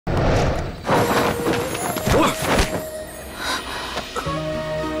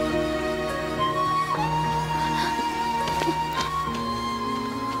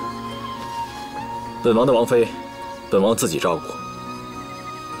本王的王妃，本王自己照顾，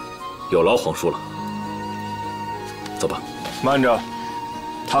有劳皇叔了。走吧。慢着，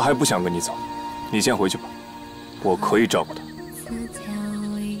他还不想跟你走，你先回去吧，我可以照顾他。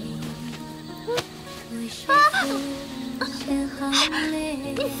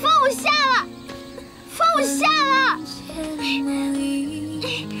你放我下来！放我下来！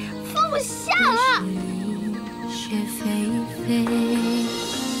放我下来！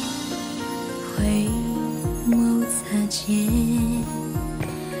回眸擦肩，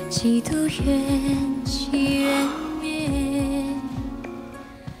几度缘起缘灭。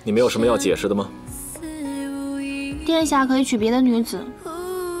你没有什么要解释的吗？殿下可以娶别的女子，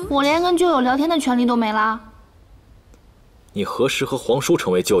我连跟旧友聊天的权利都没了。你何时和皇叔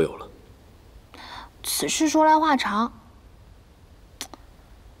成为旧友了？此事说来话长，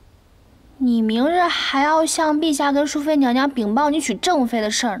你明日还要向陛下跟淑妃娘娘禀报你娶正妃的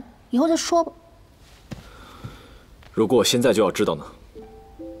事儿，以后再说吧。如果我现在就要知道呢？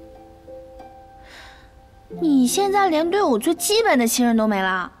你现在连对我最基本的信任都没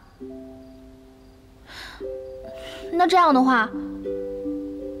了。那这样的话，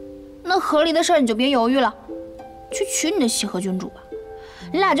那合理的事儿你就别犹豫了，去娶你的西河郡主吧。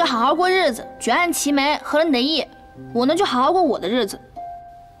你俩就好好过日子，举案齐眉，合了你的意。我呢就好好过我的日子，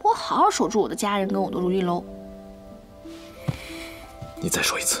我好好守住我的家人跟我的如意楼。你再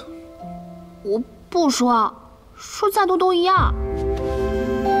说一次。我不说，说再多都一样。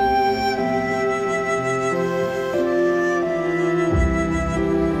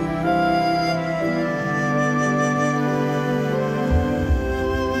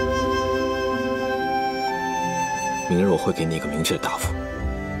明日我会给你一个明确的答复。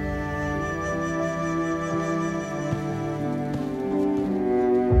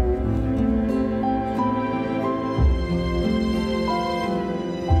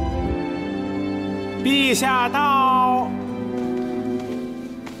陛下到。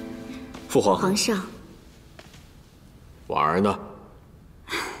父皇。皇上。婉儿呢？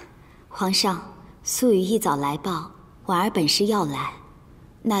皇上，素雨一早来报，婉儿本是要来，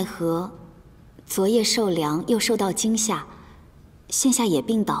奈何昨夜受凉，又受到惊吓，现下也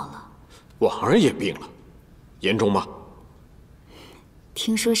病倒了。婉儿也病了，严重吗？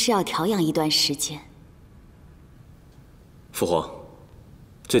听说是要调养一段时间。父皇，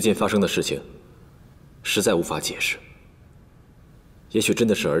最近发生的事情，实在无法解释。也许真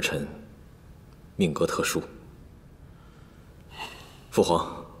的是儿臣命格特殊。父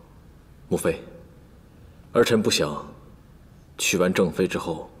皇，母妃，儿臣不想娶完正妃之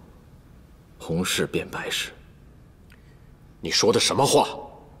后，红事变白事。你说的什么话？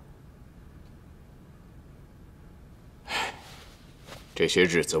这些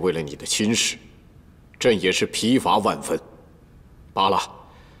日子为了你的亲事，朕也是疲乏万分。罢了，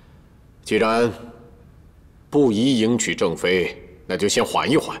既然不宜迎娶正妃，那就先缓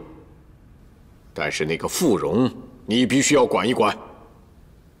一缓。但是那个傅荣，你必须要管一管。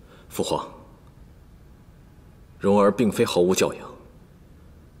父皇，蓉儿并非毫无教养，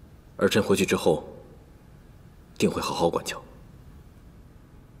儿臣回去之后定会好好管教。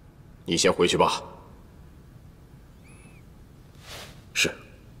你先回去吧。是。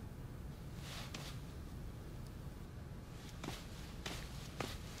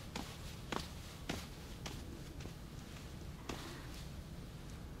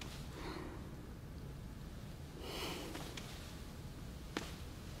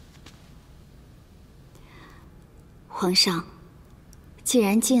皇上，既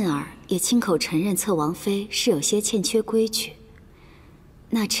然晋儿也亲口承认侧王妃是有些欠缺规矩，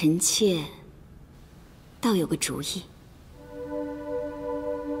那臣妾倒有个主意。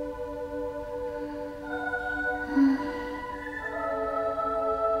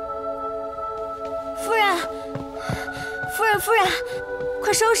夫人，夫人，夫人，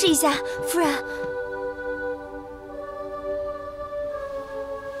快收拾一下，夫人。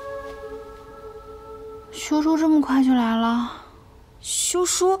修书这么快就来了？修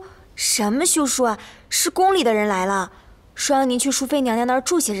书？什么修书啊？是宫里的人来了，说让您去淑妃娘娘那儿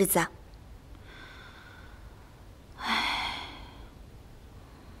住些日子。唉，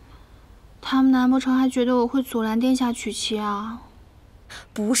他们难不成还觉得我会阻拦殿下娶妻啊？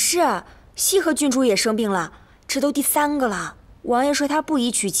不是，西河郡主也生病了，这都第3个了。王爷说他不宜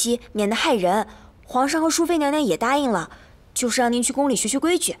娶妻，免得害人。皇上和淑妃娘娘也答应了，就是让您去宫里学学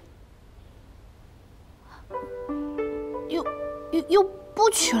规矩。又不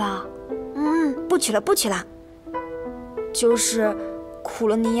娶了？不娶了，不娶了。就是苦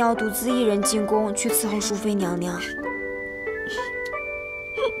了您要独自一人进宫去伺候淑妃娘娘。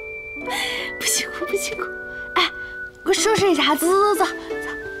不辛苦，不辛苦。哎，快收拾一下，走走走走走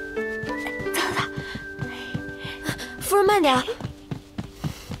走走，慢点。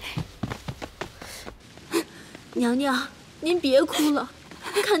娘娘，您别哭了，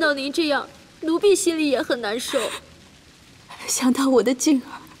看到您这样，奴婢心里也很难受。想到我的静儿，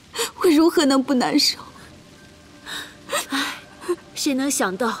我如何能不难受？唉，谁能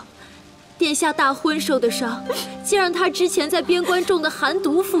想到，殿下大婚受的伤，竟让他之前在边关中的寒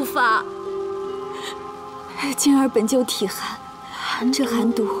毒复发。静儿本就体寒，这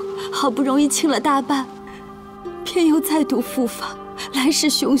寒毒好不容易清了大半，偏又再度复发，来势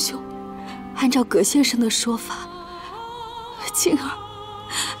汹汹。按照葛先生的说法，静儿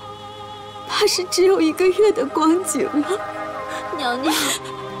怕是只有1个月的光景了。娘娘，